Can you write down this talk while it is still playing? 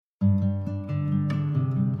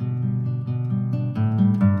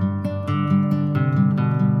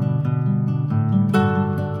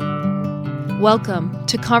Welcome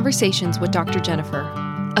to Conversations with Dr. Jennifer,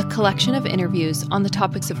 a collection of interviews on the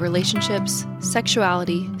topics of relationships,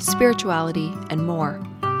 sexuality, spirituality, and more,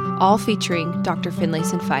 all featuring Dr.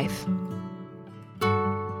 Finlayson Fife.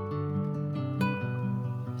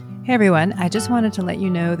 Hey everyone, I just wanted to let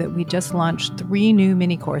you know that we just launched 3 new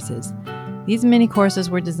mini courses. These mini courses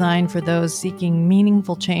were designed for those seeking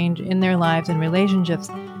meaningful change in their lives and relationships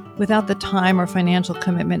without the time or financial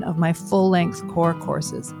commitment of my full-length core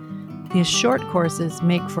courses. These short courses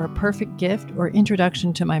make for a perfect gift or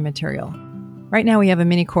introduction to my material. Right now we have a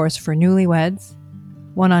mini course for newlyweds,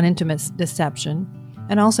 one on intimate deception,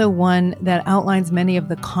 and also one that outlines many of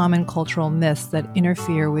the common cultural myths that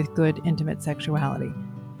interfere with good intimate sexuality.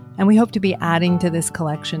 And we hope to be adding to this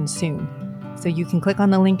collection soon. So you can click on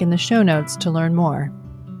the link in the show notes to learn more.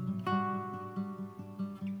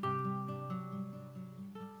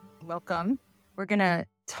 Welcome. We're going to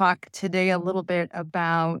talk today a little bit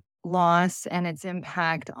about loss and its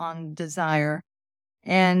impact on desire,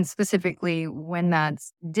 and specifically when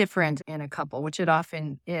that's different in a couple, which it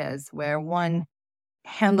often is, where one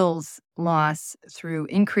handles loss through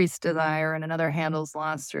increased desire and another handles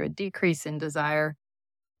loss through a decrease in desire.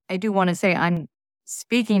 I do want to say I'm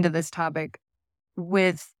speaking to this topic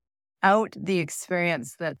without the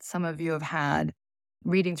experience that some of you have had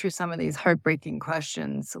reading through some of these heartbreaking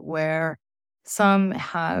questions, where some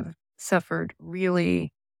have suffered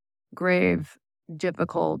really grave,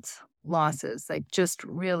 difficult losses, like just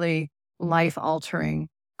really life-altering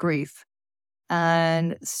grief.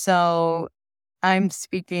 And so I'm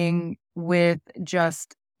speaking with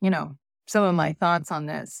just, some of my thoughts on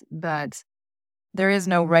this, but there is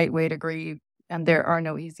no right way to grieve and there are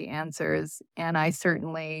no easy answers. And I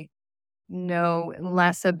certainly know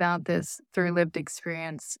less about this through lived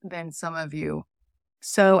experience than some of you.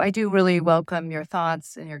 So I do really welcome your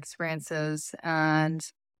thoughts and your experiences and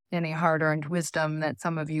any hard-earned wisdom that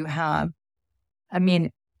some of you have. I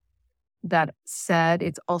mean, that said,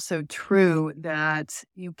 it's also true that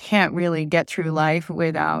you can't really get through life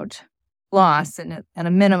without loss, and at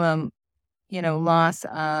a minimum, loss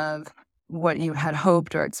of what you had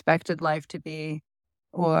hoped or expected life to be,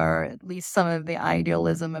 or at least some of the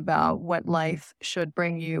idealism about what life should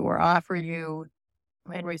bring you or offer you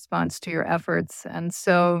in response to your efforts. And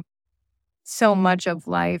so much of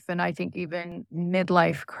life, and I think even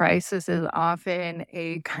midlife crisis, is often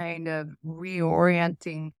a kind of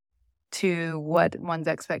reorienting to what one's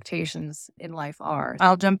expectations in life are.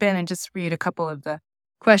 I'll jump in and just read a couple of the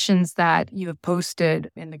questions that you have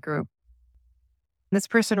posted in the group. This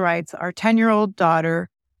person writes, our 10-year-old daughter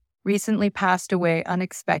recently passed away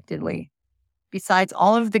unexpectedly. Besides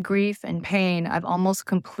all of the grief and pain, I've almost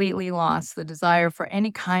completely lost the desire for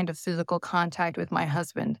any kind of physical contact with my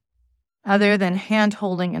husband. Other than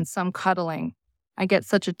hand-holding and some cuddling, I get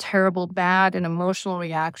such a terrible, bad, and emotional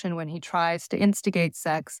reaction when he tries to instigate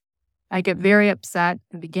sex. I get very upset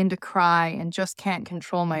and begin to cry and just can't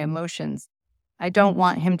control my emotions. I don't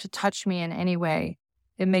want him to touch me in any way.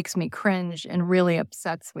 It makes me cringe and really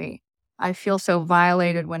upsets me. I feel so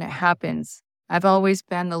violated when it happens. I've always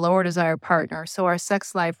been the lower desire partner, so our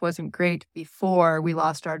sex life wasn't great before we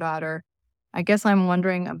lost our daughter. I guess I'm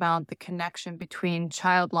wondering about the connection between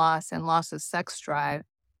child loss and loss of sex drive.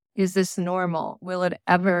 Is this normal? Will it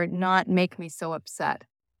ever not make me so upset?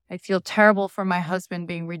 I feel terrible for my husband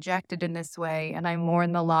being rejected in this way, and I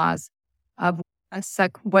mourn the loss of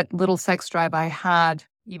what little sex drive I had,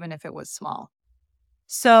 even if it was small.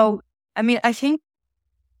 So, I think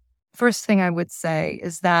first thing I would say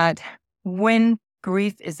is that when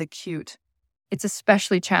grief is acute, it's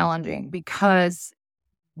especially challenging because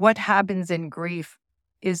what happens in grief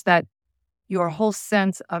is that your whole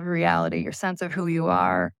sense of reality, your sense of who you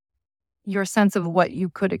are, your sense of what you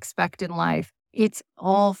could expect in life, it's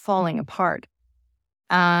all falling apart.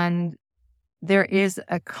 And there is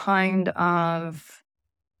a kind of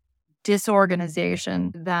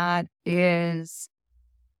disorganization that is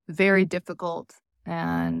very difficult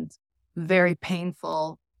and very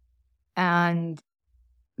painful and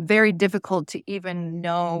very difficult to even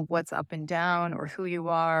know what's up and down or who you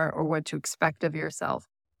are or what to expect of yourself.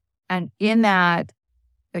 And in that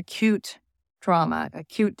acute trauma,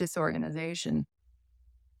 acute disorganization,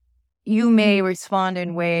 you may respond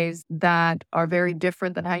in ways that are very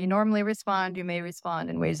different than how you normally respond. You may respond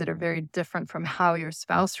in ways that are very different from how your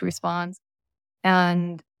spouse responds,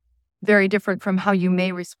 and very different from how you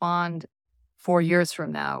may respond 4 years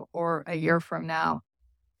from now or a year from now.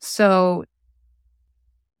 So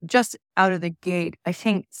just out of the gate, I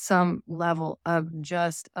think some level of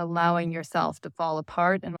just allowing yourself to fall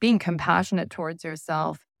apart and being compassionate towards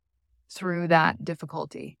yourself through that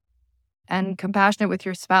difficulty. and compassionate with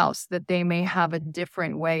your spouse that they may have a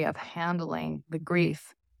different way of handling the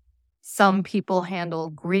grief. Some people handle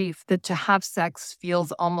grief that to have sex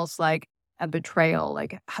feels almost like a betrayal.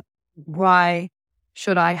 Like, why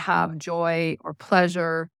should I have joy or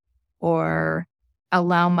pleasure or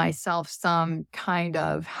allow myself some kind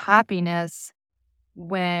of happiness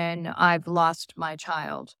when I've lost my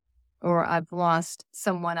child or I've lost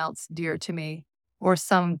someone else dear to me or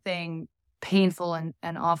something painful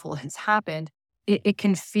and awful has happened? It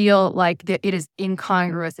can feel like it is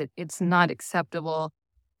incongruous. It's not acceptable.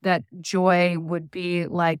 That joy would be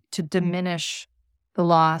like to diminish the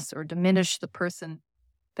loss or diminish the person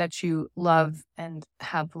that you love and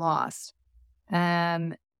have lost.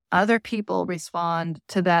 And other people respond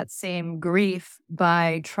to that same grief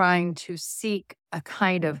by trying to seek a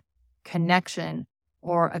kind of connection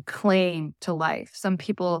or a claim to life. Some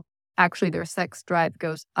people actually, their sex drive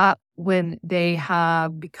goes up when they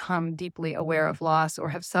have become deeply aware of loss or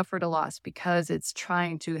have suffered a loss because it's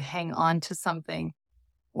trying to hang on to something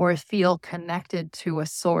or feel connected to a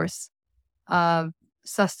source of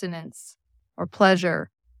sustenance or pleasure.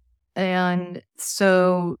 And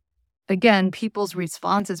so, again, people's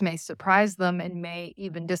responses may surprise them and may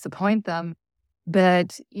even disappoint them.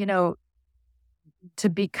 But, to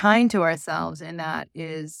be kind to ourselves in that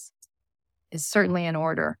is certainly in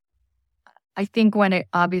order. I think when it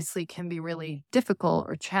obviously can be really difficult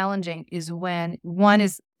or challenging is when one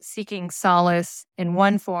is seeking solace in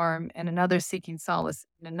one form and another seeking solace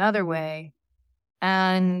in another way.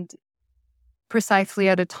 And precisely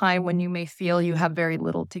at a time when you may feel you have very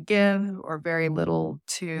little to give or very little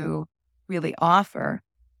to really offer.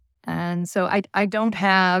 And so I don't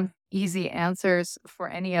have easy answers for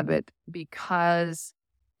any of it because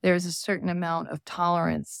there's a certain amount of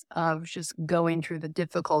tolerance of just going through the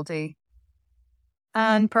difficulty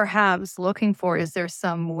and perhaps looking for, is there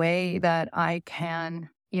some way that I can,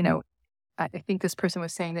 I think this person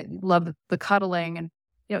was saying that you love the cuddling and,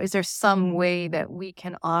 is there some way that we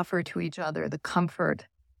can offer to each other the comfort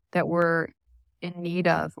that we're in need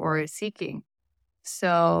of or seeking?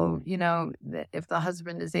 So, if the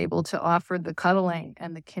husband is able to offer the cuddling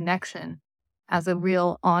and the connection as a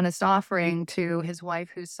real honest offering to his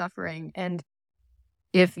wife who's suffering. And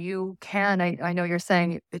if you can, I know you're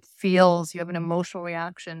saying it feels, you have an emotional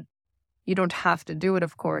reaction. You don't have to do it,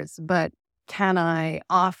 of course, but can I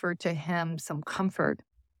offer to him some comfort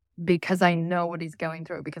because I know what he's going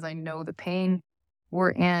through, because I know the pain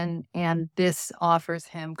we're in, and this offers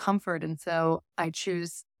him comfort. And so I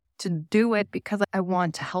choose to do it because I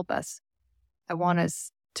want to help us. I want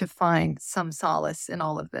us to find some solace in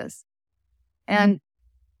all of this. And,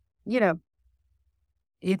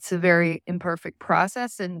 it's a very imperfect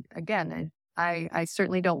process. And again, I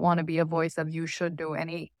certainly don't want to be a voice of you should do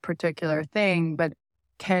any particular thing, but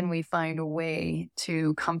can we find a way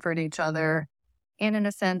to comfort each other and in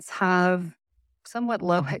a sense have somewhat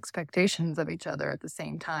low expectations of each other at the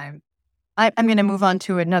same time? I'm going to move on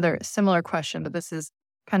to another similar question, but this is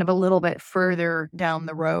kind of a little bit further down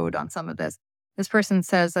the road on some of this. This person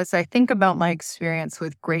says, as I think about my experience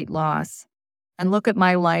with great loss and look at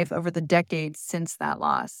my life over the decades since that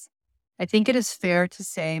loss, I think it is fair to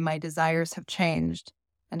say my desires have changed.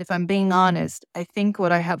 And if I'm being honest, I think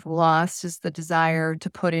what I have lost is the desire to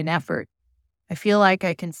put in effort. I feel like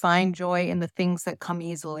I can find joy in the things that come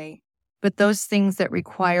easily, but those things that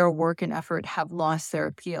require work and effort have lost their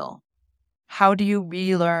appeal. How do you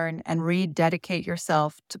relearn and rededicate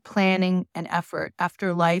yourself to planning and effort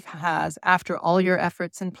after life has, after all your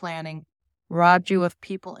efforts and planning, robbed you of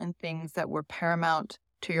people and things that were paramount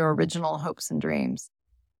to your original hopes and dreams?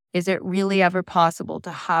 Is it really ever possible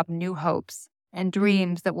to have new hopes and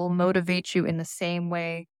dreams that will motivate you in the same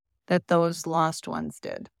way that those lost ones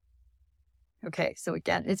did? Okay, so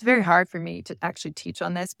again, it's very hard for me to actually teach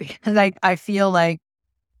on this because I feel like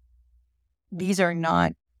these are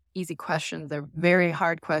not easy questions. They're very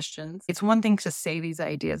hard questions. It's one thing to say these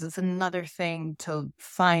ideas. It's another thing to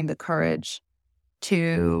find the courage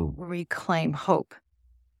to reclaim hope.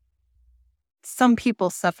 Some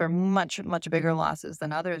people suffer much, much bigger losses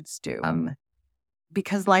than others do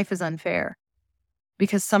because life is unfair,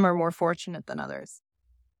 because some are more fortunate than others.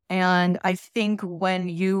 And I think when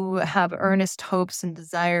you have earnest hopes and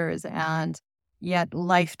desires and yet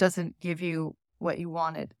life doesn't give you what you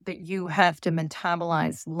wanted, that you have to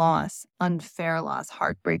metabolize loss, unfair loss,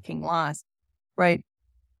 heartbreaking loss, right?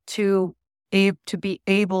 To be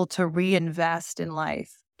able to reinvest in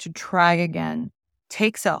life, to try again,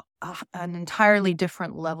 takes an entirely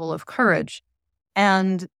different level of courage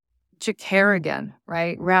and to care again,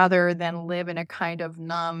 right? Rather than live in a kind of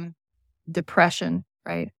numb depression,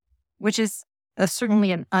 right? Which is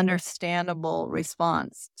certainly an understandable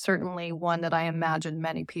response, certainly one that I imagine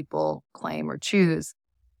many people claim or choose.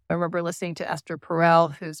 I remember listening to Esther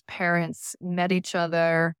Perel, whose parents met each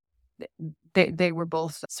other. They were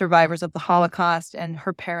both survivors of the Holocaust, and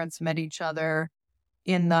her parents met each other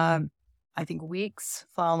in the, I think, weeks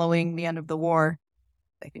following the end of the war.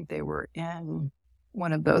 I think they were in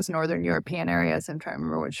one of those Northern European areas. I'm trying to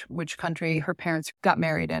remember which country her parents got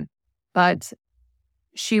married in. But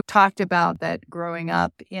she talked about that growing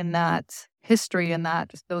up in that history and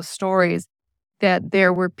those stories, that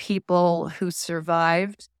there were people who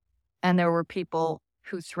survived and there were people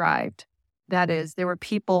who thrived. That is, there were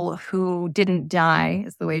people who didn't die,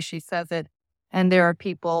 is the way she says it, and there are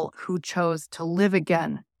people who chose to live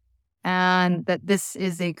again. And that this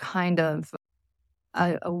is a kind of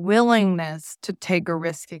a willingness to take a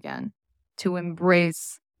risk again, to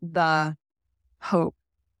embrace the hope,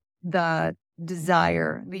 the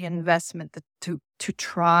desire, the investment to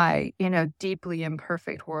try in a deeply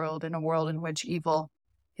imperfect world, in a world in which evil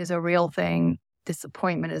is a real thing,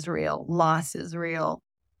 disappointment is real, loss is real.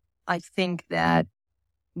 I think that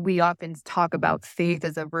we often talk about faith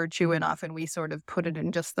as a virtue, and often we sort of put it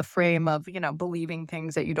in just the frame of, believing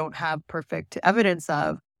things that you don't have perfect evidence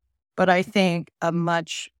of. But I think a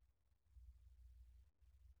much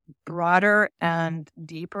broader and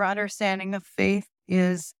deeper understanding of faith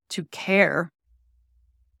is to care,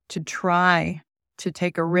 to try, to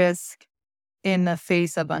take a risk in the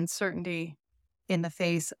face of uncertainty, in the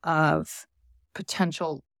face of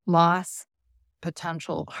potential loss,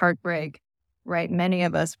 potential heartbreak, right? Many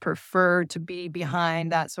of us prefer to be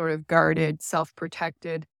behind that sort of guarded,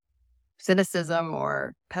 self-protected cynicism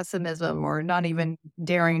or pessimism, or not even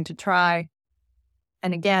daring to try.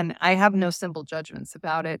 And again, I have no simple judgments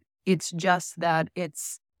about it. It's just that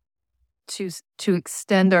it's to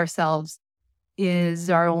extend ourselves is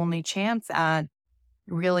our only chance at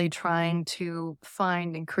really trying to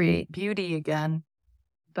find and create beauty again.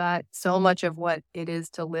 But so much of what it is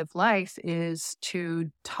to live life is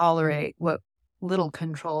to tolerate what little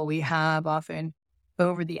control we have often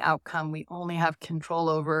over the outcome. We only have control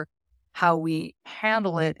over how we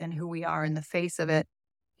handle it and who we are in the face of it.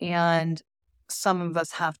 And some of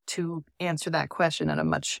us have to answer that question at a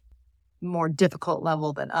much more difficult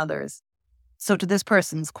level than others. So to this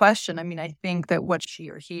person's question, I think that what she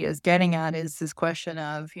or he is getting at is this question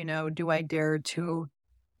of, do I dare to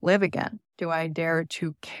live again? Do I dare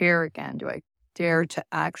to care again? Do I dare to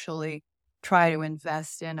actually try to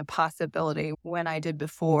invest in a possibility when I did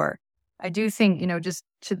before? I do think, just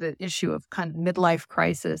to the issue of kind of midlife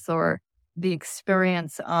crisis, or the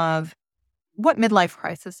experience of what midlife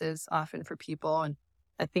crisis is often for people. And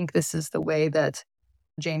I think this is the way that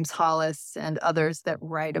James Hollis and others that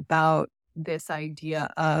write about this idea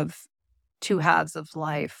of two halves of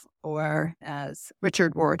life, or as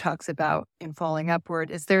Richard Rohr talks about in Falling Upward,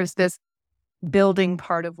 is there's this building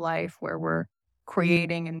part of life where we're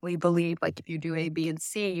creating, and we believe like if you do A, B, and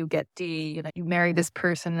C, you get D. You marry this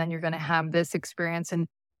person, then you're going to have this experience. And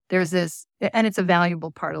there's this, and it's a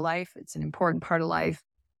valuable part of life. It's an important part of life.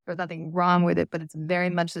 There's nothing wrong with it, but it's very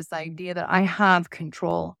much this idea that I have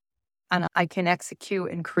control and I can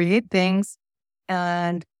execute and create things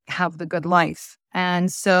and have the good life.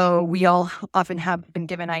 And so we all often have been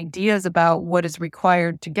given ideas about what is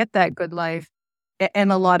required to get that good life.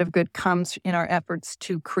 And a lot of good comes in our efforts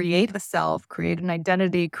to create the self, create an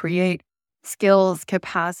identity, create skills,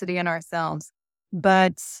 capacity in ourselves.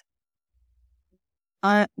 But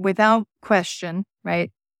without question,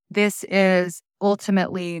 right, this is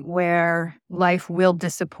ultimately where life will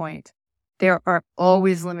disappoint. There are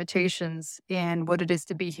always limitations in what it is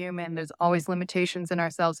to be human. There's always limitations in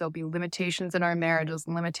ourselves. There'll be limitations in our marriages,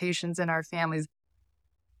 limitations in our families.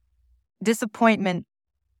 Disappointment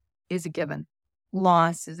is a given.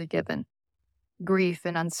 Loss is a given. Grief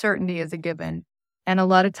and uncertainty is a given. And a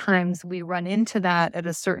lot of times we run into that at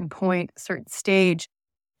a certain point, a certain stage,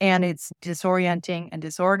 and it's disorienting and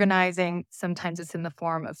disorganizing. Sometimes it's in the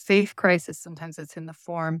form of faith crisis. Sometimes it's in the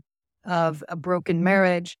form of a broken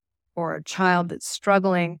marriage or a child that's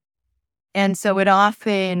struggling. And so it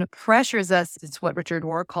often pressures us. It's what Richard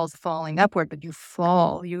Rohr calls falling upward, but you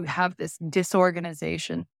fall. You have this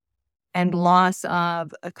disorganization and loss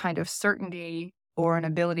of a kind of certainty or an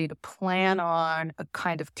ability to plan on a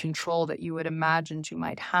kind of control that you would imagine you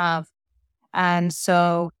might have. And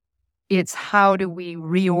so it's how do we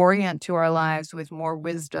reorient to our lives with more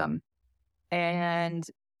wisdom and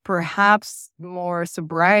perhaps more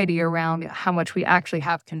sobriety around how much we actually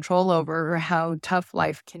have control over, or how tough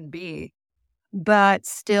life can be, but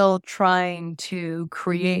still trying to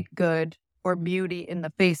create good or beauty in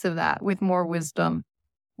the face of that with more wisdom,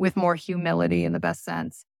 with more humility in the best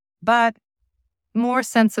sense, but more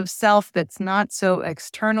sense of self that's not so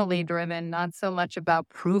externally driven, not so much about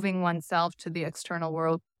proving oneself to the external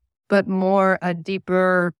world, but more a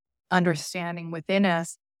deeper understanding within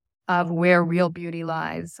us of where real beauty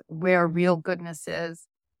lies, where real goodness is.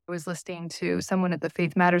 I was listening to someone at the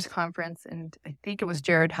Faith Matters conference, and I think it was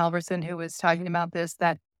Jared Halverson who was talking about this,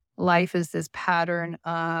 that life is this pattern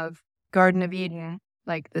of Garden of Eden,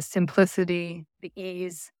 like the simplicity, the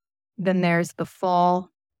ease, then there's the fall,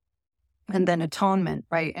 and then atonement,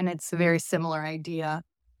 right? And it's a very similar idea.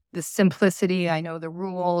 The simplicity, I know the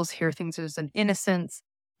rules, here things there's an innocence,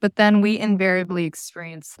 but then we invariably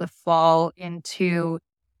experience the fall into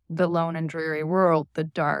the lone and dreary world, the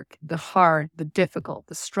dark, the hard, the difficult,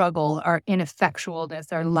 the struggle, our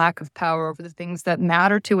ineffectualness, our lack of power over the things that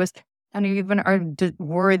matter to us, and even our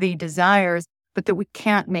worthy desires, but that we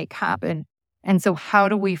can't make happen. And so how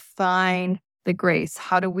do we find the grace?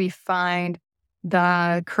 How do we find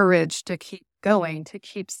the courage to keep going, to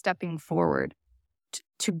keep stepping forward,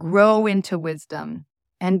 to grow into wisdom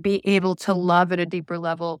and be able to love at a deeper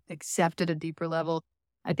level, accept at a deeper level?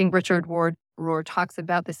 I think Richard Rohr talks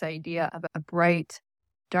about this idea of a bright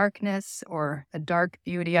darkness or a dark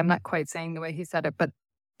beauty. I'm not quite saying the way he said it, but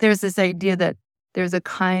there's this idea that there's a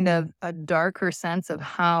kind of a darker sense of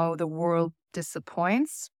how the world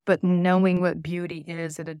disappoints, but knowing what beauty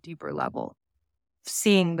is at a deeper level,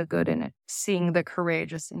 seeing the good in it, seeing the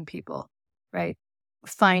courageous in people, right?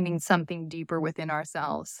 Finding something deeper within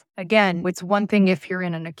ourselves. Again, it's one thing if you're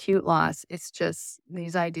in an acute loss, it's just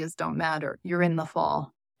these ideas don't matter. You're in the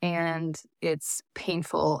fall and it's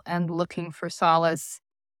painful, and looking for solace,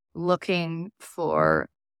 looking for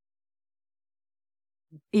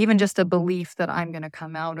even just a belief that I'm going to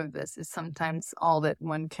come out of this is sometimes all that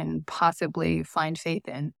one can possibly find faith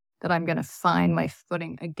in, that I'm going to find my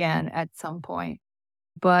footing again at some point.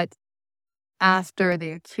 But after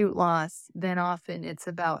the acute loss, then often it's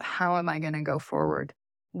about how am I going to go forward?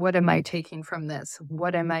 What am I taking from this?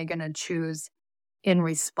 What am I going to choose in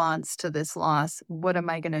response to this loss? What am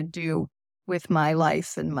I going to do with my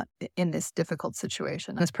life in this difficult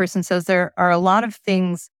situation? This person says there are a lot of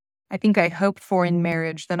things I think I hoped for in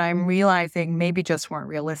marriage that I'm realizing maybe just weren't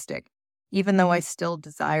realistic, even though I still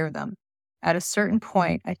desire them. At a certain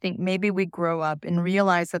point, I think maybe we grow up and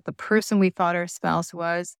realize that the person we thought our spouse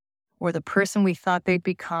was, or the person we thought they'd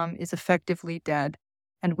become, is effectively dead,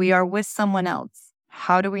 and we are with someone else.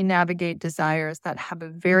 How do we navigate desires that have a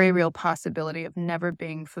very real possibility of never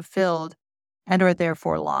being fulfilled and are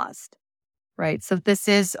therefore lost? Right. So this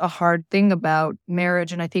is a hard thing about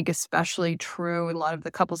marriage. And I think especially true in a lot of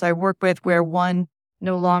the couples I work with, where one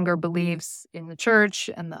no longer believes in the church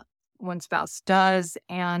and the one spouse does.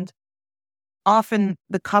 And often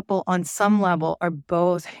the couple on some level are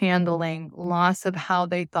both handling loss of how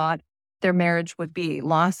they thought their marriage would be,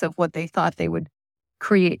 loss of what they thought they would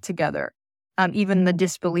create together. Even the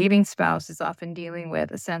disbelieving spouse is often dealing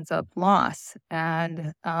with a sense of loss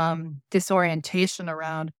and disorientation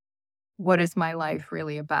around what is my life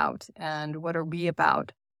really about and what are we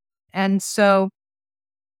about? And so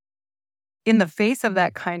in the face of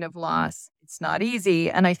that kind of loss, it's not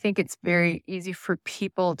easy. And I think it's very easy for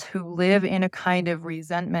people to live in a kind of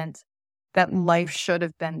resentment that life should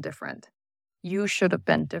have been different. You should have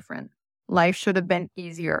been different. Life should have been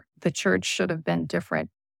easier. The church should have been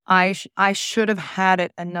different. I should have had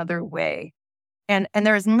it another way. And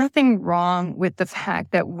there is nothing wrong with the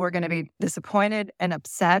fact that we're going to be disappointed and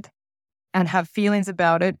upset and have feelings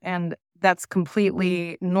about it. And that's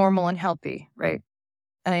completely normal and healthy, right?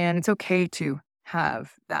 And it's okay to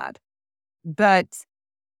have that. But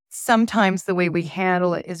sometimes the way we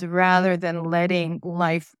handle it is rather than letting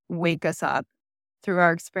life wake us up through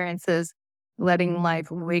our experiences, letting life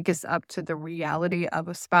wake us up to the reality of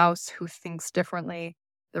a spouse who thinks differently,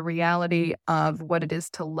 the reality of what it is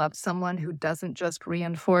to love someone who doesn't just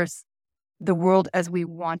reinforce the world as we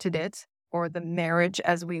wanted it, or the marriage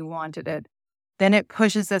as we wanted it, then it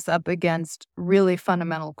pushes us up against really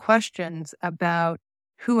fundamental questions about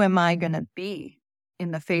who am I going to be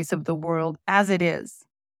in the face of the world as it is,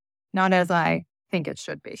 not as I think it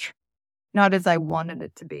should be, not as I wanted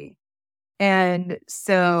it to be. And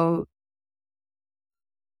so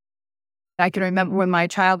I can remember when my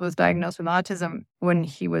child was diagnosed with autism when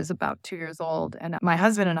he was about 2 years old. And my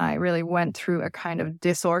husband and I really went through a kind of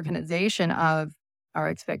disorganization of our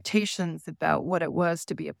expectations about what it was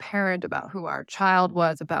to be a parent, about who our child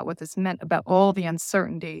was, about what this meant, about all the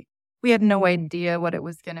uncertainty. We had no idea what it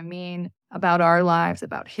was going to mean about our lives,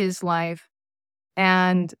 about his life.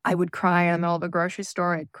 And I would cry in the middle of a grocery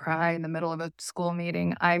store. I'd cry in the middle of a school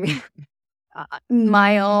meeting. I mean,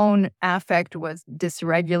 my own affect was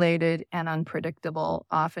dysregulated and unpredictable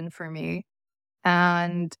often for me.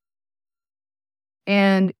 And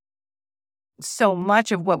so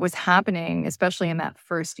much of what was happening, especially in that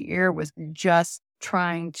first year, was just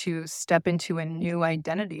trying to step into a new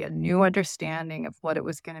identity, a new understanding of what it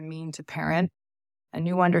was going to mean to parent, a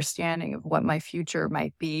new understanding of what my future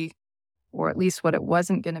might be, or at least what it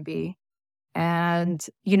wasn't going to be. And,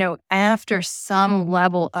 after some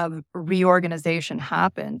level of reorganization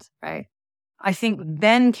happened, right, I think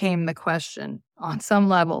then came the question on some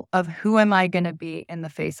level of who am I going to be in the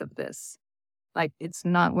face of this? Like, it's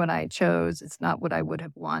not what I chose. It's not what I would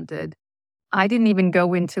have wanted. I didn't even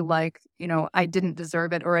go into I didn't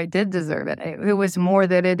deserve it or I did deserve it. It was more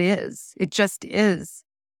that it is. It just is.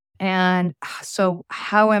 And so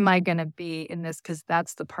how am I going to be in this? Because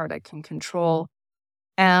that's the part I can control.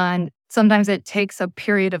 And sometimes it takes a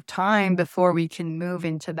period of time before we can move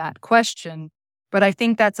into that question. But I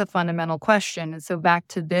think that's a fundamental question. And so back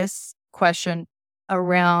to this question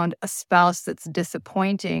around a spouse that's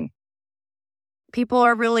disappointing. People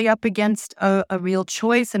are really up against a real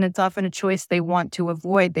choice, and it's often a choice they want to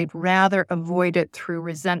avoid. They'd rather avoid it through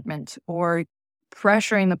resentment or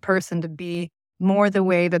pressuring the person to be more the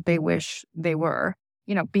way that they wish they were.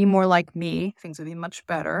 Be more like me. Things would be much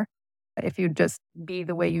better if you just be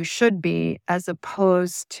the way you should be, as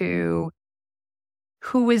opposed to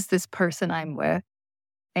who is this person I'm with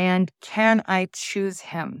and can I choose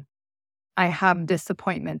him? I have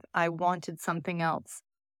disappointment. I wanted something else.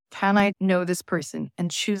 Can I know this person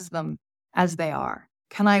and choose them as they are?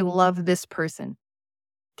 Can I love this person?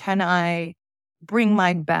 Can I bring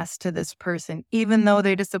my best to this person, even though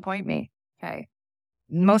they disappoint me? Okay.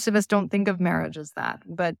 Most of us don't think of marriage as that,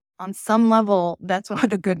 but on some level, that's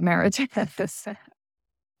what a good marriage is.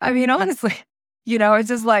 I mean, honestly, it's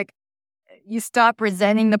just like you stop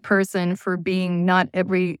resenting the person for being not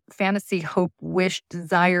every fantasy, hope, wish,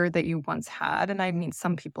 desire that you once had. And I mean,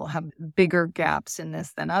 some people have bigger gaps in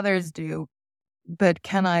this than others do. But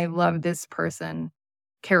can I love this person,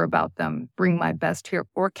 care about them, bring my best here,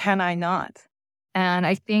 or can I not? And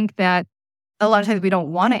I think that a lot of times we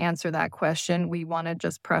don't want to answer that question. We want to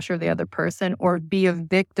just pressure the other person or be a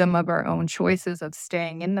victim of our own choices of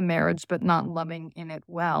staying in the marriage, but not loving in it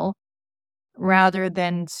well, rather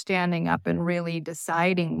than standing up and really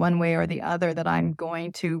deciding one way or the other that I'm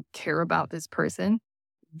going to care about this person,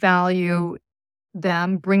 value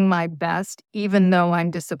them, bring my best, even though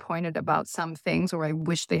I'm disappointed about some things or I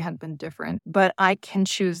wish they had been different. But I can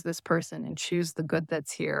choose this person and choose the good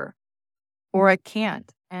that's here, or I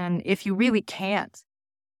can't. And if you really can't,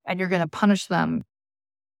 and you're going to punish them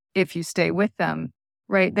if you stay with them,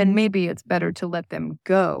 right, then maybe it's better to let them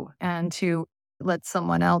go and to let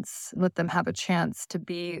them have a chance to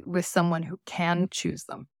be with someone who can choose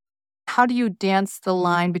them. How do you dance the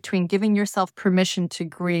line between giving yourself permission to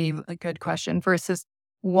grieve, a good question, versus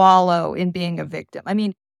wallow in being a victim? I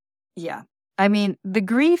mean, the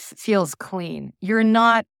grief feels clean. You're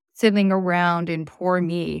not sitting around in poor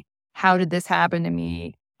me. How did this happen to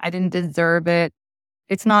me? I didn't deserve it.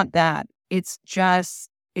 It's not that. It's just,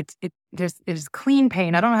 it's clean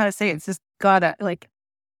pain. I don't know how to say it. It's just gotta,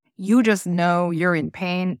 you just know you're in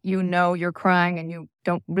pain. You know you're crying and you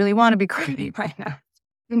don't really want to be crying right now.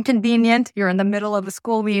 Inconvenient. You're in the middle of a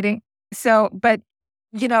school meeting. So, but,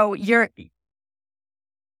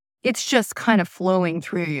 it's just kind of flowing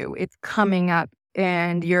through you. It's coming up.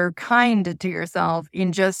 And you're kind to yourself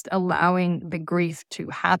in just allowing the grief to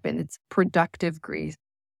happen. It's productive grief.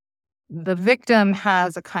 The victim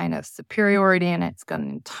has a kind of superiority in it. It's got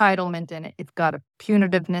an entitlement in it. It's got a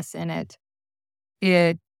punitiveness in it.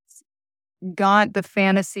 It's got the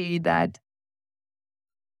fantasy that,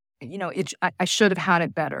 I should have had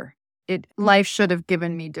it better. Life should have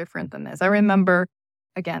given me different than this. I remember,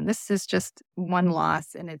 again, this is just one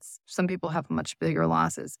loss, and some people have much bigger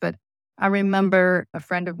losses, but I remember a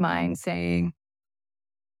friend of mine saying,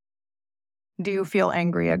 do you feel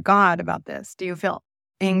angry at God about this? Do you feel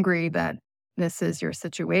angry that this is your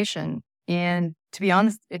situation? And to be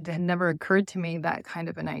honest, it had never occurred to me that kind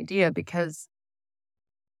of an idea, because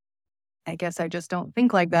I guess I just don't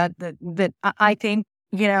think like that. That I think,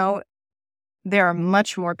 there are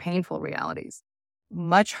much more painful realities,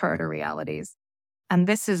 much harder realities. And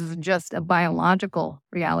this is just a biological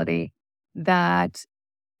reality that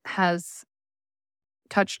has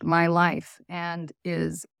touched my life and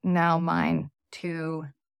is now mine to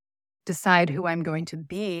decide who I'm going to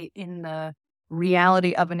be in the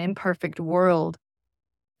reality of an imperfect world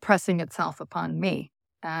pressing itself upon me.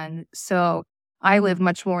 And so I live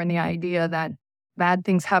much more in the idea that bad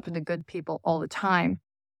things happen to good people all the time.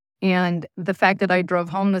 And the fact that I drove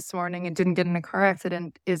home this morning and didn't get in a car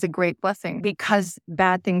accident is a great blessing, because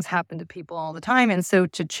bad things happen to people all the time. And so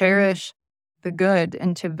to cherish the good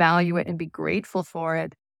and to value it and be grateful for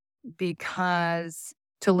it, because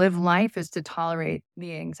to live life is to tolerate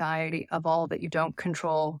the anxiety of all that you don't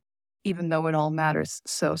control, even though it all matters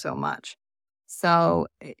so, so much. So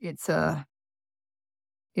it's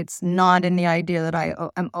not in the idea that I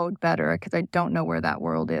am owed better, because I don't know where that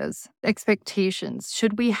world is. Expectations,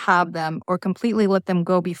 should we have them or completely let them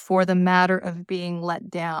go before the matter of being let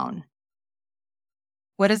down?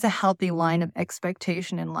 What is a healthy line of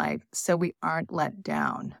expectation in life so we aren't let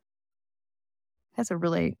down? That's a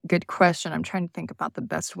really good question. I'm trying to think about the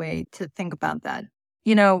best way to think about that.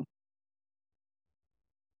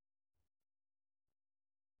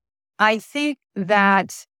 I think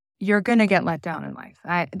that you're going to get let down in life.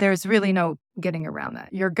 There's really no getting around that.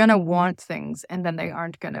 You're going to want things and then they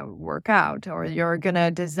aren't going to work out, or you're going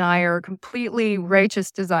to desire completely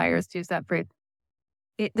righteous desires, to use that phrase.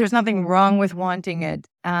 There's nothing wrong with wanting it.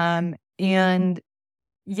 And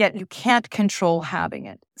yet you can't control having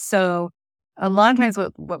it. So a lot of times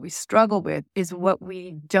what we struggle with is what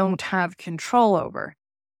we don't have control over.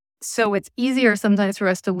 So it's easier sometimes for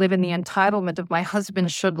us to live in the entitlement of my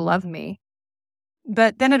husband should love me.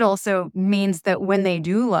 But then it also means that when they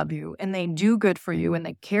do love you and they do good for you and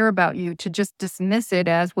they care about you, to just dismiss it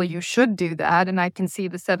as, well, you should do that. And I can see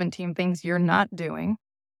the 17 things you're not doing.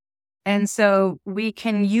 And so we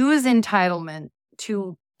can use entitlement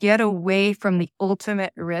to get away from the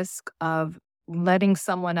ultimate risk of letting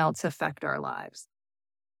someone else affect our lives.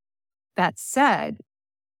 That said,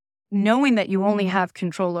 knowing that you only have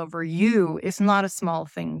control over you is not a small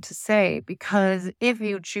thing to say, because if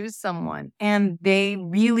you choose someone and they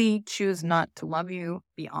really choose not to love you,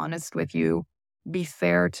 be honest with you, be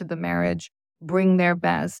fair to the marriage, bring their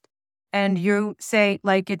best, and you say,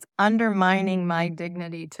 like, it's undermining my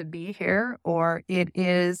dignity to be here, or it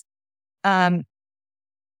is, again,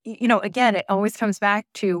 it always comes back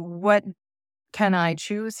to what can I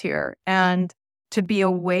choose here? And to be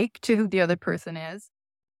awake to who the other person is,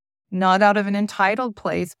 not out of an entitled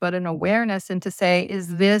place, but an awareness, and to say,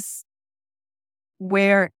 is this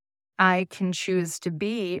where I can choose to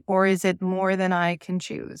be, or is it more than I can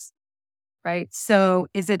choose? Right? So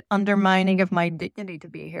is it undermining of my dignity to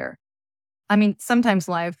be here? I mean, sometimes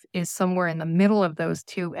life is somewhere in the middle of those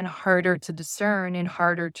two and harder to discern and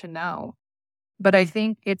harder to know. But I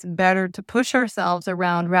think it's better to push ourselves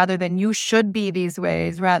around rather than you should be these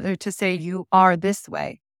ways, rather to say you are this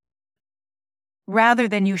way. Rather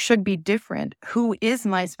than you should be different. Who is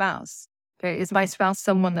my spouse? Okay, is my spouse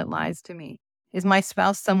someone that lies to me? Is my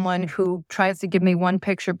spouse someone who tries to give me one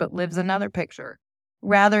picture but lives another picture?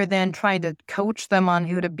 Rather than trying to coach them on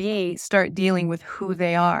who to be, start dealing with who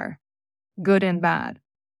they are, good and bad,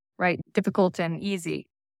 right? Difficult and easy.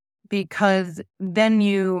 Because then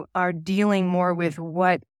you are dealing more with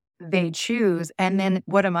what they choose. And then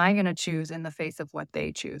what am I going to choose in the face of what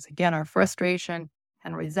they choose? Again, our frustration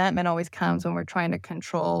and resentment always comes when we're trying to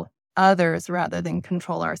control others rather than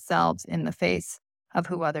control ourselves in the face of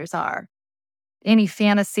who others are. Any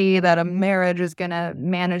fantasy that a marriage is going to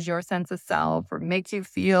manage your sense of self or make you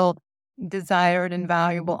feel desired and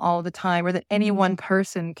valuable all the time, or that any one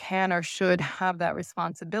person can or should have that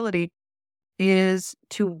responsibility, is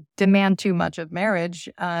to demand too much of marriage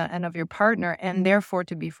and of your partner, and therefore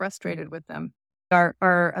to be frustrated with them.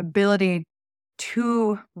 Our ability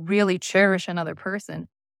to really cherish another person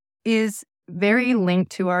is very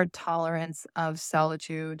linked to our tolerance of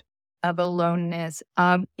solitude, of aloneness,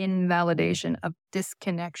 of invalidation, of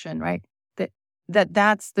disconnection, right?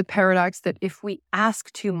 That's the paradox, that if we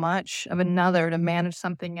ask too much of another to manage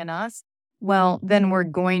something in us, well, then we're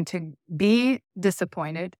going to be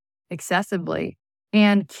disappointed excessively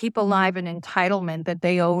and keep alive an entitlement that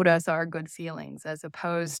they owed us our good feelings, as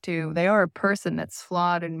opposed to they are a person that's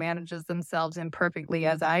flawed and manages themselves imperfectly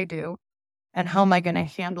as I do. And how am I going to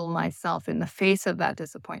handle myself in the face of that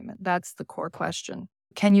disappointment? That's the core question.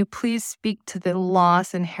 Can you please speak to the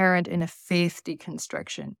loss inherent in a faith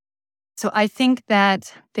deconstruction? So I think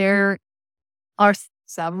that there are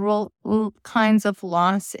several kinds of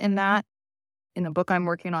loss in that. In the book I'm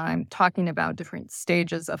working on, I'm talking about different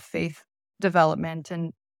stages of faith development.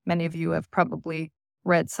 And many of you have probably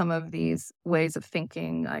read some of these ways of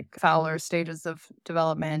thinking, like Fowler's stages of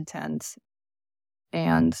development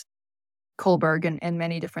and Kohlberg and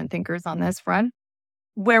many different thinkers on this front.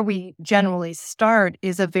 Where we generally start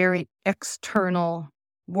is a very external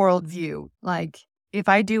worldview. Like, if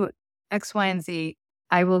I do X, Y, and Z,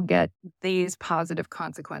 I will get these positive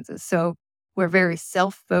consequences. So We're very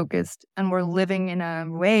self-focused, and we're living in a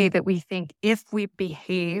way that we think if we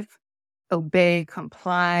behave, obey,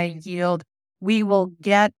 comply, yield, we will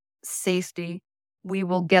get safety, we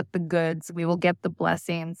will get the goods, we will get the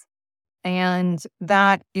blessings. And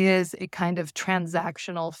that is a kind of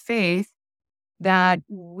transactional faith that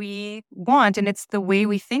we want. And it's the way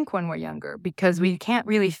we think when we're younger, because we can't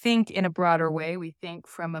really think in a broader way. We think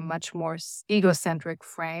from a much more egocentric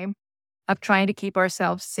frame of trying to keep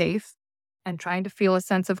ourselves safe and trying to feel a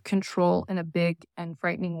sense of control in a big and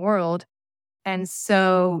frightening world. And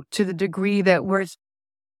so to the degree that we're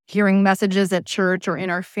hearing messages at church or in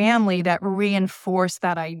our family that reinforce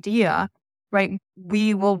that idea, right,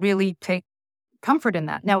 we will really take comfort in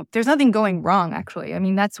that. Now, there's nothing going wrong, actually. I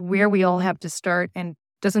mean, that's where we all have to start. And it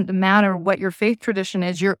doesn't matter what your faith tradition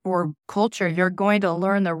is or culture, you're going to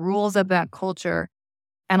learn the rules of that culture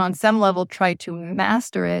and on some level try to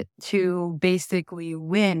master it to basically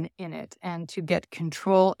win in it and to get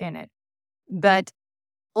control in it. But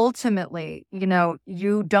ultimately,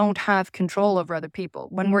 you don't have control over other people.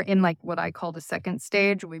 When we're in like what I call the second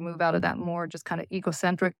stage, we move out of that more just kind of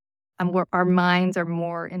egocentric, and where our minds are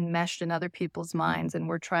more enmeshed in other people's minds, and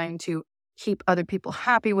we're trying to keep other people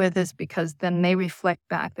happy with us because then they reflect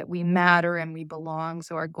back that we matter and we belong.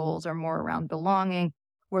 So our goals are more around belonging.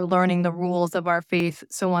 We're learning the rules of our faith,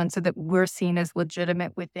 so on, so that we're seen as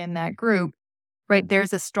legitimate within that group, right?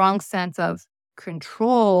 There's a strong sense of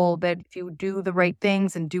control that if you do the right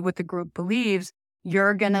things and do what the group believes,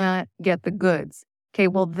 you're going to get the goods. Okay,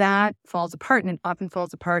 well, that falls apart, and it often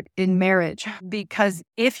falls apart in marriage, because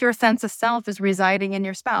if your sense of self is residing in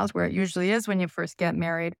your spouse, where it usually is when you first get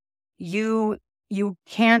married, you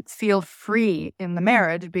can't feel free in the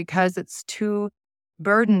marriage because it's too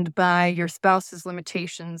burdened by your spouse's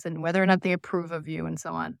limitations and whether or not they approve of you and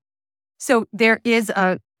so on. So there is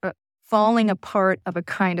a falling apart of a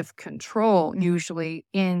kind of control, usually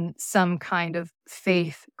in some kind of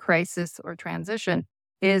faith crisis or transition,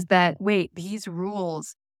 is that, wait, these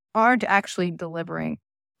rules aren't actually delivering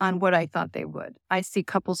on what I thought they would. I see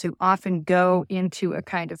couples who often go into a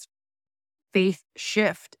kind of faith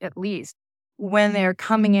shift, at least, when they're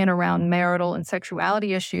coming in around marital and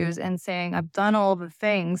sexuality issues and saying, I've done all the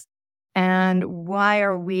things, and why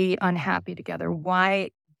are we unhappy together?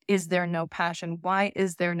 Why is there no passion? Why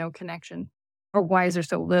is there no connection? Or why is there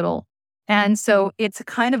so little? And so it's a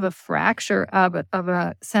kind of a fracture of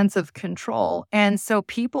a sense of control. And so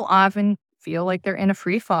people often feel like they're in a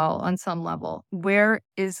free fall on some level. Where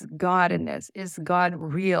is God in this? Is God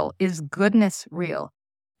real? Is goodness real?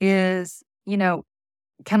 Should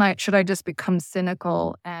I just become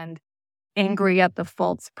cynical and angry at the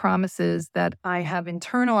false promises that I have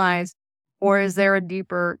internalized? Or is there a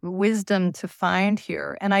deeper wisdom to find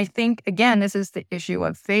here? And I think, again, this is the issue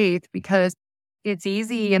of faith, because it's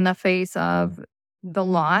easy in the face of the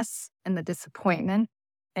loss and the disappointment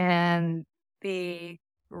and the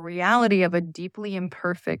reality of a deeply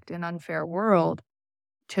imperfect and unfair world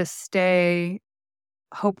to stay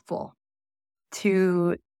hopeful,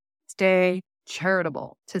 to stay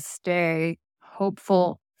charitable, to stay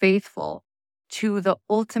hopeful, faithful to the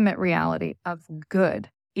ultimate reality of good,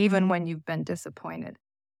 even when you've been disappointed.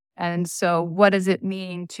 And so what does it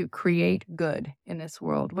mean to create good in this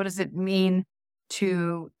world? What does it mean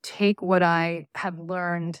to take what I have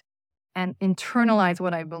learned and internalize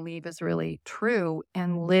what I believe is really true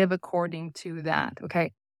and live according to that?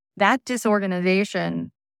 Okay. That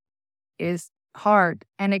disorganization is hard.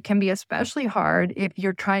 And it can be especially hard if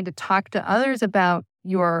you're trying to talk to others about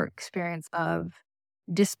your experience of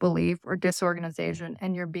disbelief or disorganization,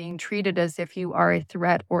 and you're being treated as if you are a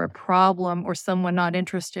threat or a problem or someone not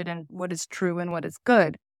interested in what is true and what is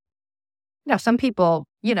good. Now, some people,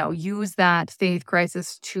 use that faith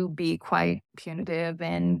crisis to be quite punitive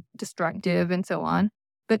and destructive and so on.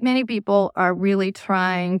 But many people are really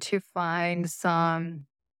trying to find some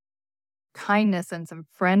kindness and some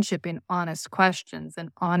friendship in honest questions and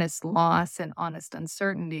honest loss and honest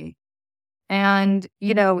uncertainty. And,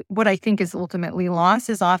 what I think is ultimately loss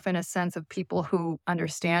is often a sense of people who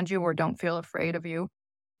understand you or don't feel afraid of you.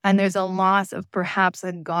 And there's a loss of perhaps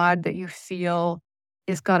a God that you feel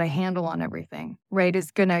is got a handle on everything, right?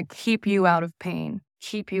 Is going to keep you out of pain,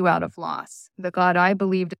 keep you out of loss. The God I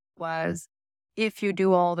believed was, if you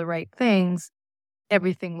do all the right things,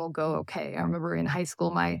 everything will go okay. I remember in high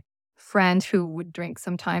school, my friend who would drink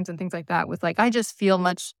sometimes and things like that was like, I just feel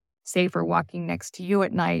much safer walking next to you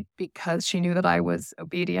at night, because she knew that I was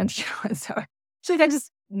obedient. So she's like,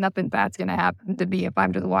 nothing bad's going to happen to me if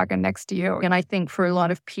I'm just walking next to you. And I think for a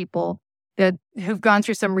lot of people who've gone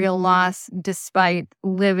through some real loss, despite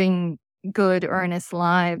living good, earnest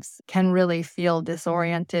lives can really feel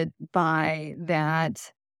disoriented by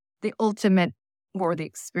that, the ultimate or the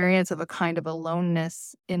experience of a kind of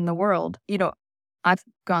aloneness in the world. I've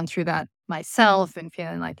gone through that myself and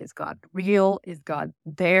feeling like, is God real? Is God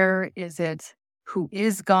there? Who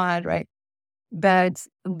is God? Right. But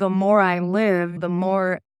the more I live, the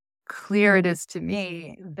more clear it is to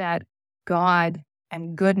me that God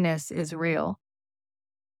and goodness is real.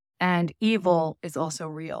 And evil is also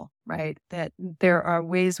real, right? That there are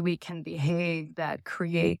ways we can behave that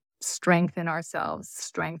create strength in ourselves,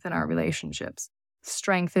 strength in our relationships,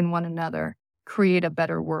 strength in one another, create a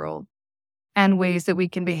better world, and ways that we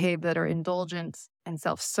can behave that are indulgent and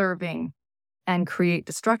self-serving and create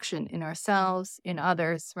destruction in ourselves, in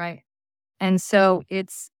others, right? And so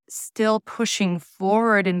it's still pushing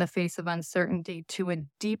forward in the face of uncertainty to a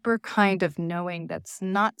deeper kind of knowing that's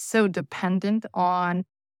not so dependent on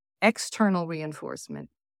external reinforcement,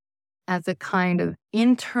 as a kind of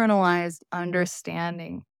internalized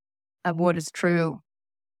understanding of what is true,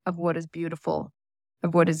 of what is beautiful,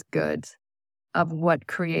 of what is good, of what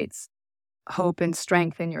creates hope and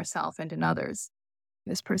strength in yourself and in others.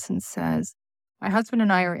 This person says, my husband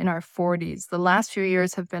and I are in our 40s. The last few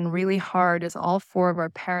years have been really hard as all 4 of our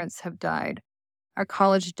parents have died. Our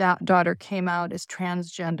college daughter came out as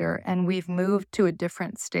transgender, and we've moved to a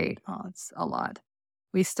different state. Oh, it's a lot.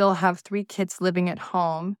 We still have 3 kids living at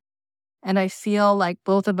home, and I feel like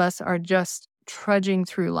both of us are just trudging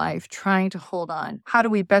through life, trying to hold on. How do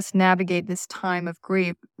we best navigate this time of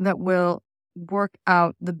grief that will work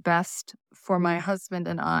out the best for my husband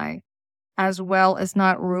and I, as well as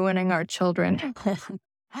not ruining our children?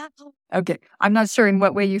 Okay, I'm not sure in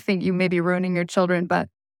what way you think you may be ruining your children, but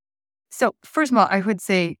so first of all, I would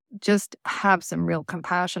say just have some real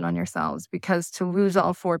compassion on yourselves, because to lose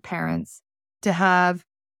all 4 parents, to have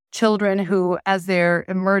children who, as they're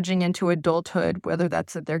emerging into adulthood, whether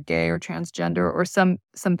that's that they're gay or transgender or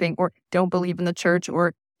something, or don't believe in the church,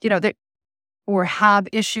 or or have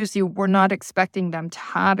issues you were not expecting them to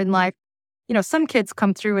have in life. Some kids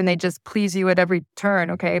come through and they just please you at every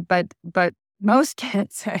turn, okay? But most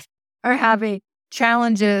kids are having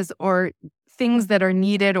challenges or things that are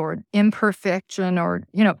needed or imperfection, or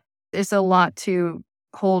there's a lot to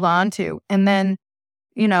hold on to. And then,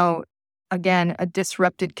 again, a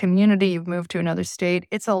disrupted community, you've moved to another state,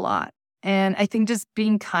 it's a lot. And I think just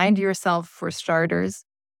being kind to yourself for starters,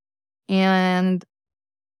 and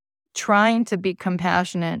trying to be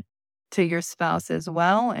compassionate to your spouse as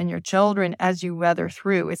well and your children as you weather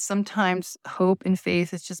through. It's sometimes hope and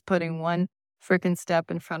faith is just putting one freaking step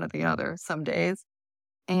in front of the other some days,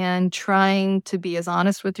 and trying to be as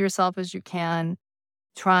honest with yourself as you can,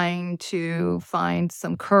 trying to find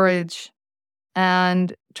some courage,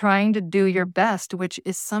 and trying to do your best, which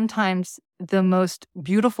is sometimes the most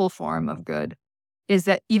beautiful form of good, is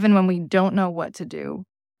that even when we don't know what to do,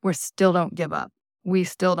 we still don't give up. We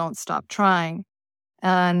still don't stop trying,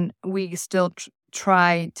 and we still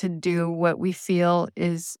try to do what we feel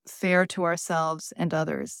is fair to ourselves and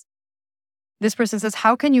others. This person says,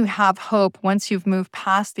 how can you have hope once you've moved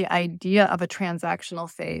past the idea of a transactional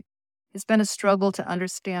faith? It's been a struggle to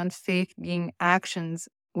understand faith being actions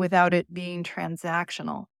without it being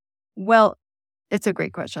transactional. Well, it's a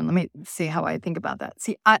great question. Let me see how I think about that.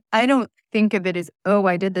 See, I don't think of it as, oh,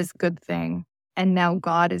 I did this good thing, and now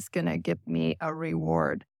God is going to give me a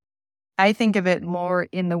reward. I think of it more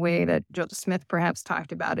in the way that Joseph Smith perhaps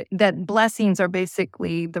talked about it, that blessings are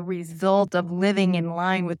basically the result of living in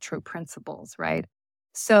line with true principles, right?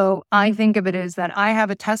 So I think of it as that I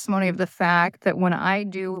have a testimony of the fact that when I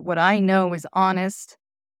do what I know is honest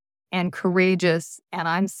and courageous, and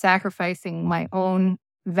I'm sacrificing my own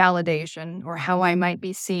validation or how I might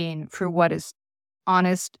be seen for what is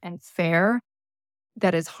honest and fair,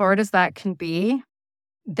 that as hard as that can be,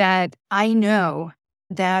 that I know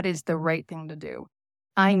that is the right thing to do.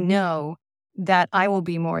 I know that I will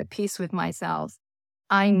be more at peace with myself.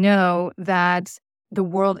 I know that the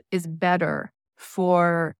world is better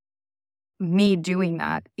for me doing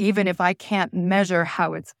that, even if I can't measure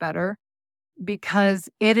how it's better, because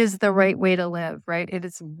it is the right way to live, right? It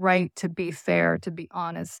is right to be fair, to be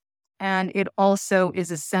honest. And it also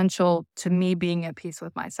is essential to me being at peace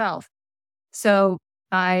with myself. So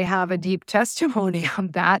I have a deep testimony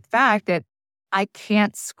of that fact that I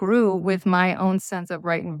can't screw with my own sense of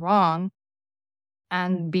right and wrong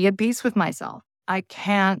and be at peace with myself. I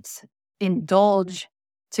can't indulge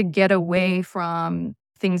to get away from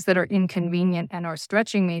things that are inconvenient and are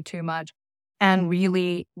stretching me too much and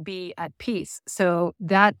really be at peace. So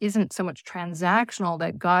that isn't so much transactional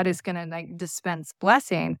that God is going to dispense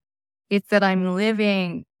blessing. It's that I'm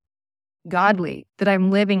living godly, that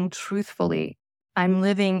I'm living truthfully. I'm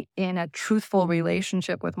living in a truthful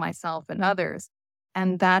relationship with myself and others.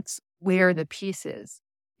 And that's where the peace is.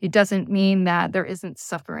 It doesn't mean that there isn't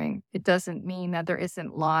suffering. It doesn't mean that there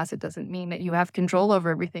isn't loss. It doesn't mean that you have control over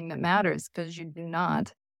everything that matters, because you do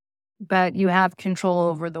not. But you have control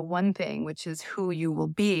over the one thing, which is who you will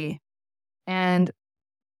be. And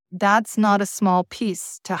that's not a small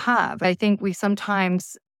piece to have. I think we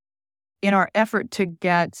sometimes, in our effort to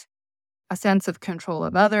get a sense of control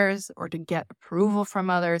of others or to get approval from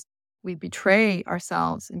others, we betray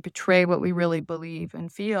ourselves and betray what we really believe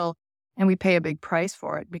and feel. And we pay a big price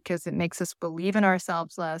for it, because it makes us believe in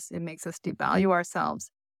ourselves less. It makes us devalue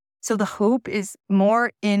ourselves. So the hope is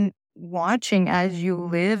more in watching as you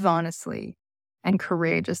live honestly and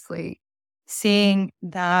courageously, seeing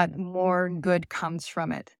that more good comes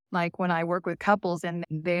from it. Like when I work with couples and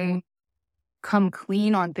they come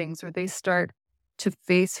clean on things, or they start to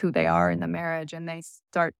face who they are in the marriage, and they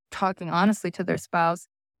start talking honestly to their spouse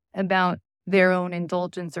about their own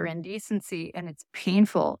indulgence or indecency, and it's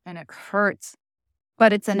painful and it hurts,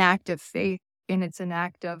 but it's an act of faith and it's an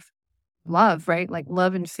act of love, right? Like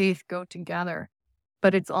love and faith go together,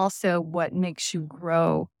 but it's also what makes you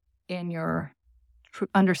grow in your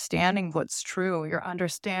understanding of what's true, your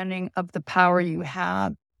understanding of the power you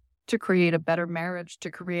have to create a better marriage, to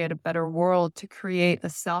create a better world, to create a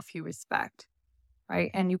self you respect, right?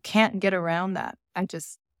 And you can't get around that.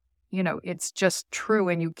 It's just true,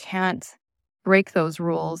 and you can't break those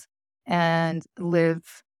rules and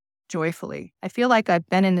live joyfully. I feel like I've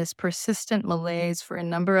been in this persistent malaise for a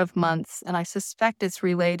number of months, and I suspect it's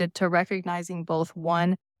related to recognizing both,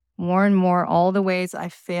 one, more and more all the ways I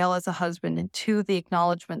fail as a husband, and two, the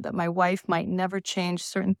acknowledgement that my wife might never change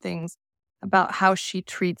certain things about how she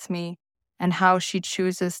treats me and how she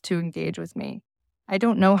chooses to engage with me. I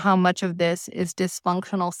don't know how much of this is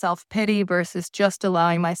dysfunctional self-pity versus just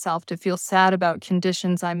allowing myself to feel sad about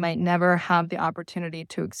conditions I might never have the opportunity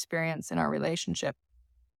to experience in our relationship.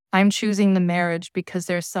 I'm choosing the marriage because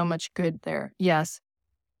there's so much good there. Yes.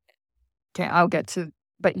 Okay,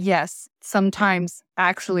 but yes, sometimes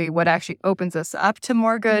actually what actually opens us up to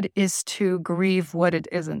more good is to grieve what it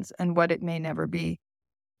isn't and what it may never be.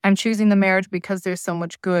 I'm choosing the marriage because there's so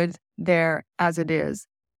much good there as it is.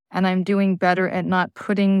 And I'm doing better at not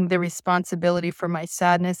putting the responsibility for my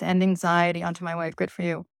sadness and anxiety onto my wife. Good for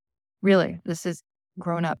you. Really, this is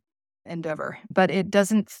grown up endeavor. But it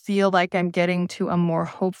doesn't feel like I'm getting to a more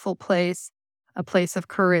hopeful place, a place of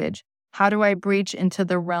courage. How do I breach into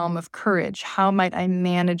the realm of courage? How might I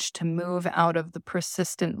manage to move out of the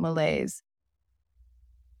persistent malaise?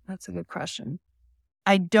 That's a good question.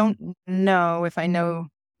 I don't know if I know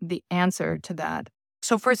the answer to that.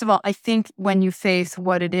 So first of all, I think when you face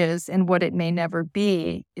what it is and what it may never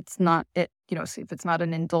be, it's not it, if it's not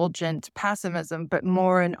an indulgent pessimism, but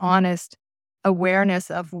more an honest awareness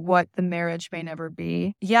of what the marriage may never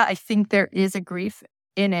be. Yeah, I think there is a grief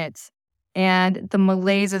in it. And the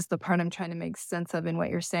malaise is the part I'm trying to make sense of in what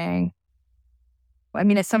you're saying. I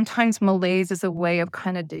mean, sometimes malaise is a way of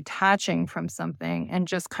kind of detaching from something and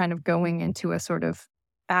just kind of going into a sort of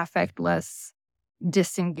affectless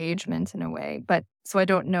disengagement in a way. But so I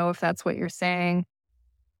don't know if that's what you're saying,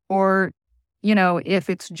 or, if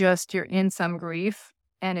it's just you're in some grief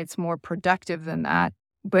and it's more productive than that,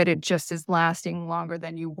 but it just is lasting longer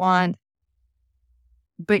than you want.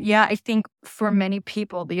 But yeah, I think for many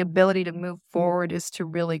people, the ability to move forward is to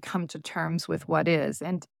really come to terms with what is.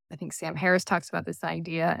 And I think Sam Harris talks about this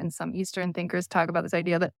idea, and some Eastern thinkers talk about this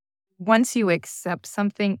idea that once you accept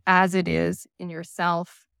something as it is in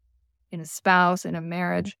yourself, in a spouse, in a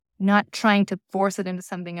marriage, not trying to force it into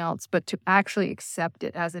something else, but to actually accept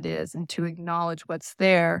it as it is and to acknowledge what's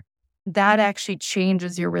there, that actually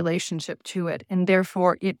changes your relationship to it. And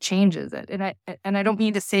therefore it changes it. And I don't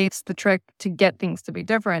mean to say it's the trick to get things to be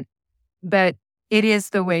different, but it is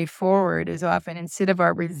the way forward. Is often, instead of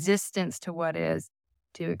our resistance to what is,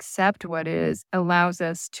 to accept what is, allows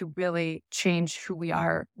us to really change who we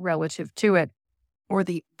are relative to it. Or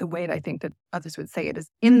the way that I think that others would say it is,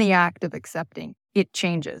 in the act of accepting, it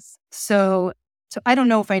changes. So I don't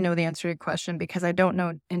know if I know the answer to your question, because I don't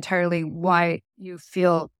know entirely why you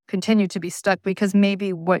continue to be stuck, because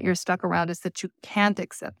maybe what you're stuck around is that you can't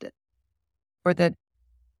accept it, or that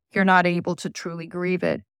you're not able to truly grieve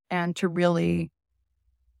it and to really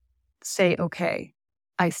say, okay,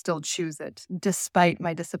 I still choose it despite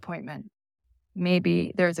my disappointment.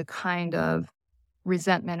 Maybe there's a kind of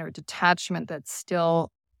resentment or detachment that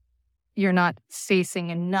still you're not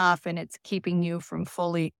facing enough, and it's keeping you from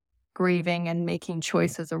fully grieving and making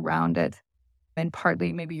choices around it. And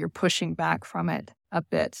partly maybe you're pushing back from it a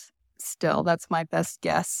bit. still. That's my best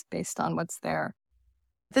guess based on what's there.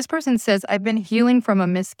 This person says, I've been healing from a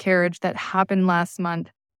miscarriage that happened last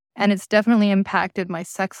month, and it's definitely impacted my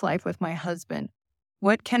sex life with my husband.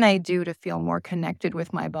 What can I do to feel more connected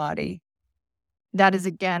with my body? That is,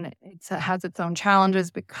 again, it has its own challenges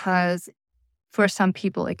because for some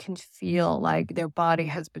people, it can feel like their body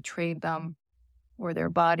has betrayed them or their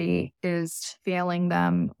body is failing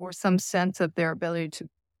them or some sense of their ability to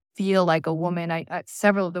feel like a woman.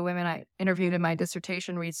 Several of the women I interviewed in my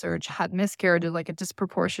dissertation research had miscarriages, like a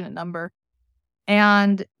disproportionate number.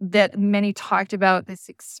 And that many talked about this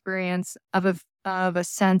experience of a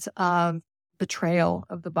sense of betrayal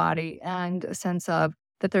of the body and a sense of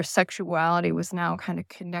that their sexuality was now kind of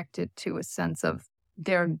connected to a sense of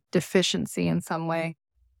their deficiency in some way.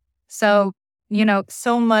 So,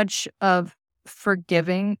 so much of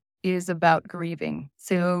forgiving is about grieving.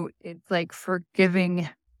 So it's like forgiving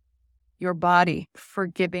your body,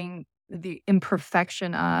 forgiving the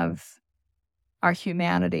imperfection of our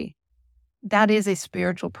humanity. That is a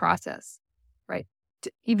spiritual process, right?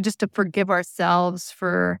 Even just to forgive ourselves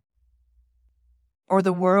or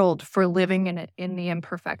the world for living in it, in the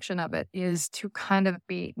imperfection of it, is to kind of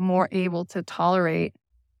be more able to tolerate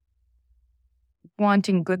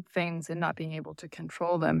wanting good things and not being able to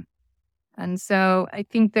control them. And so I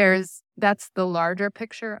think that's the larger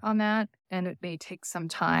picture on that, and it may take some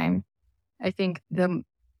time. I think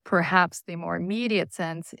perhaps the more immediate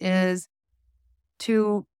sense is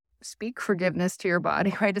to speak forgiveness to your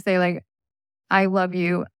body, right? To say like, I love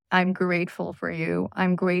you. I'm grateful for you.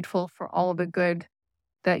 I'm grateful for all the good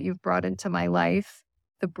that you've brought into my life,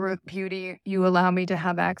 the beauty you allow me to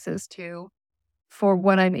have access to, for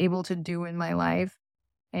what I'm able to do in my life.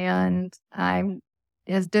 And I'm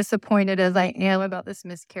as disappointed as I am about this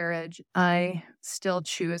miscarriage, I still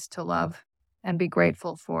choose to love and be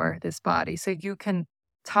grateful for this body. So you can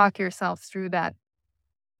talk yourself through that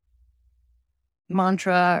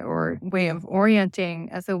mantra or way of orienting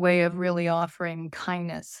as a way of really offering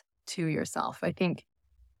kindness to yourself. I think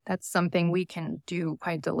that's something we can do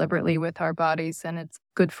quite deliberately with our bodies, and it's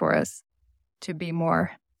good for us to be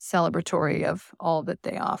more celebratory of all that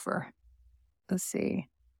they offer. Let's see.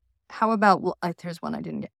 How about, here's one I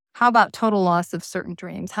didn't get. How about total loss of certain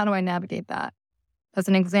dreams? How do I navigate that? As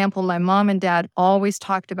an example, my mom and dad always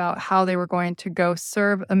talked about how they were going to go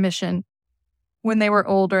serve a mission when they were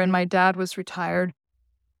older, and my dad was retired.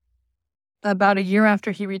 About a year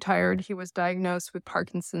after he retired, he was diagnosed with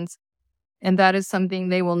Parkinson's, and that is something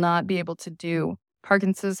they will not be able to do.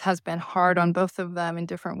 Parkinson's has been hard on both of them in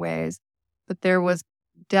different ways, but there was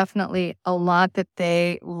definitely a lot that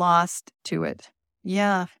they lost to it.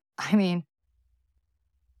 Yeah, I mean,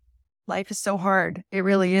 life is so hard. It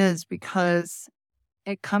really is, because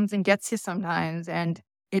it comes and gets you sometimes, and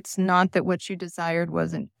it's not that what you desired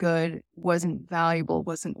wasn't good, wasn't valuable,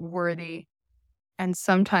 wasn't worthy. And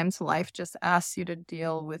sometimes life just asks you to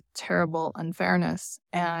deal with terrible unfairness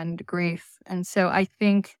and grief. And so I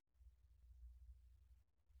think,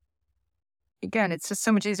 again, it's just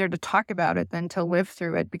so much easier to talk about it than to live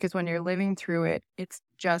through it, because when you're living through it, it's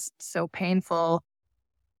just so painful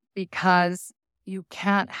because you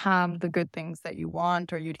can't have the good things that you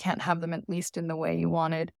want, or you can't have them at least in the way you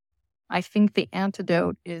wanted. I think the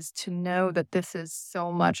antidote is to know that this is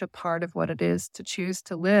so much a part of what it is to choose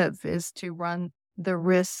to live, is to run the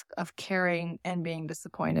risk of caring and being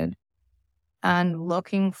disappointed and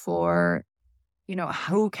looking for,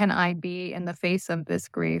 who can I be in the face of this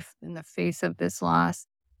grief, in the face of this loss?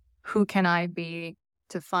 Who can I be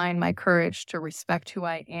to find my courage to respect who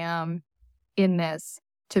I am in this,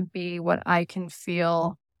 to be what I can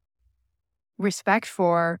feel respect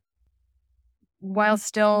for, while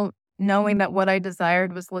still knowing that what I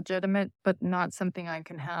desired was legitimate, but not something I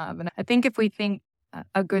can have. And I think if we think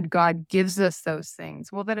a good God gives us those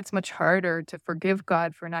things, well, then it's much harder to forgive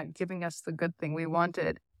God for not giving us the good thing we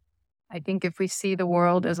wanted. I think if we see the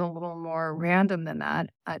world as a little more random than that,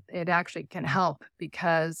 it actually can help,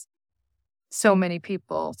 because so many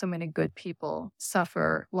people, so many good people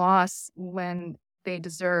suffer loss when they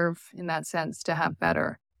deserve, in that sense, to have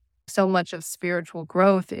better. So much of spiritual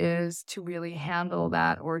growth is to really handle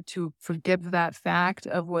that, or to forgive that fact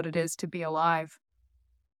of what it is to be alive.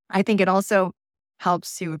 I think it also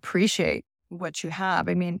helps you appreciate what you have.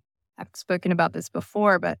 I mean, I've spoken about this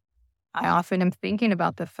before, but I often am thinking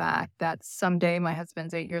about the fact that someday my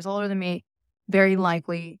husband's 8 years older than me. Very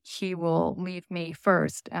likely he will leave me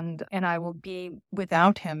first, and I will be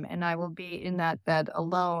without him, and I will be in that bed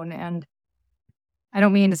alone. And I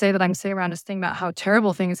don't mean to say that I'm sitting around just thinking about how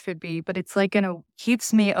terrible things could be, but it's like,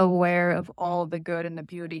 keeps me aware of all the good and the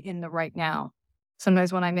beauty in the right now.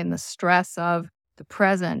 Sometimes when I'm in the stress of the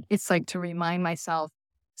present, it's like to remind myself,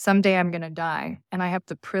 someday I'm going to die. And I have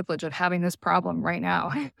the privilege of having this problem right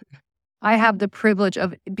now. I have the privilege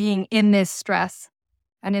of being in this stress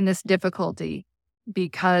and in this difficulty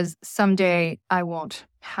because someday I won't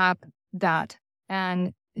have that.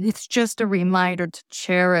 And it's just a reminder to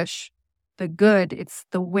cherish the good. It's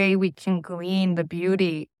the way we can glean the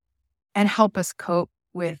beauty and help us cope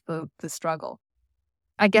with the struggle.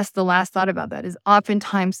 I guess the last thought about that is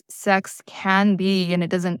oftentimes sex can be, and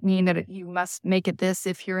it doesn't mean that you must make it this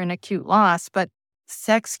if you're in acute loss, but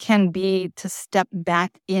sex can be to step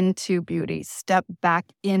back into beauty, step back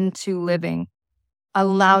into living,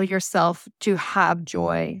 allow yourself to have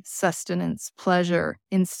joy, sustenance, pleasure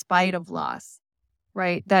in spite of loss,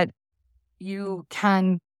 right? That you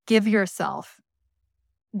can give yourself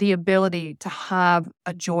the ability to have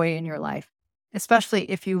a joy in your life, especially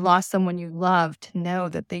if you lost someone you love, to know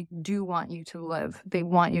that they do want you to live. They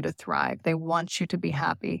want you to thrive. They want you to be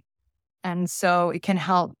happy. And so it can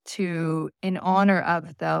help to, in honor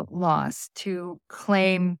of the loss, to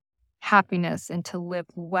claim happiness and to live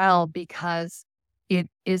well, because it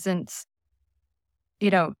isn't,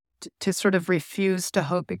 to sort of refuse to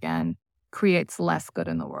hope again creates less good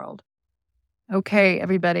in the world. Okay,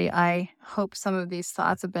 everybody, I hope some of these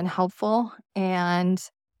thoughts have been helpful, and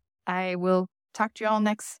I will talk to you all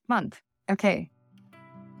next month. Okay.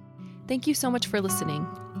 Thank you so much for listening.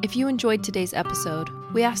 If you enjoyed today's episode,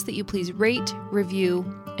 we ask that you please rate, review,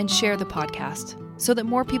 and share the podcast so that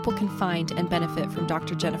more people can find and benefit from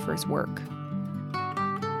Dr. Jennifer's work.